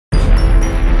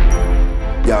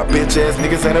Y'all bitch ass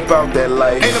niggas ain't about that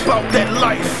life. Ain't about that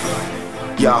life.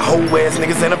 Y'all hoe ass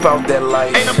niggas ain't about that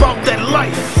life. Ain't about that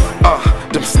life.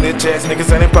 Them snitch ass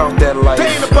niggas ain't about that life. They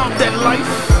ain't about that life.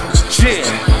 Yeah.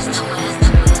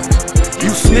 You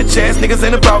snitch ass niggas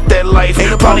ain't about that life.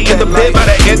 Ain't Probably in the bed by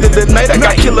the end of the night. I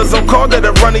got killers on call that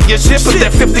are running your shit. Put that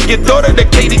 50 your daughter, the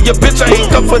K to your bitch. I ain't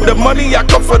come for the money, I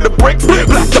come for the bricks. Black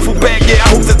duffel bag, yeah,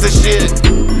 I hope this is shit.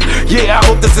 Yeah, I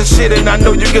hope this is shit, and I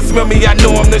know you can smell me, I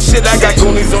know I'm the shit. I got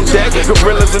goonies on deck,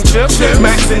 gorillas and chips,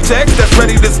 Max and Tex that's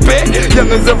ready to spit.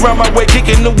 Youngins around my way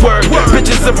kicking the word,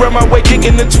 bitches around my way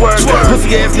kicking the twerk.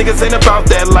 Pussy ass niggas ain't about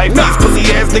that life. These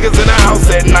pussy ass niggas in the house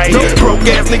at night. Broke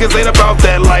ass niggas ain't about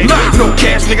that life. No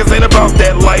cash niggas ain't about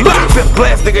that life. Fifth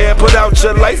glass nigga and put out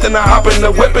your lights, then I hop in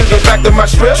the whip and get back to my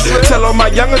strip. Tell all my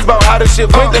youngins about how the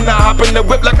shit went, then I hop in the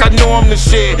whip like I know I'm the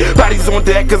shit. Bodies on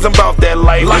deck cause I'm about that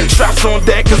life. Shots on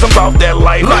deck cause I'm about that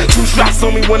life. 2 shots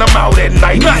on me when I'm out at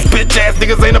night. These bitch ass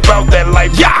niggas ain't about that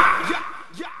life. Yeah.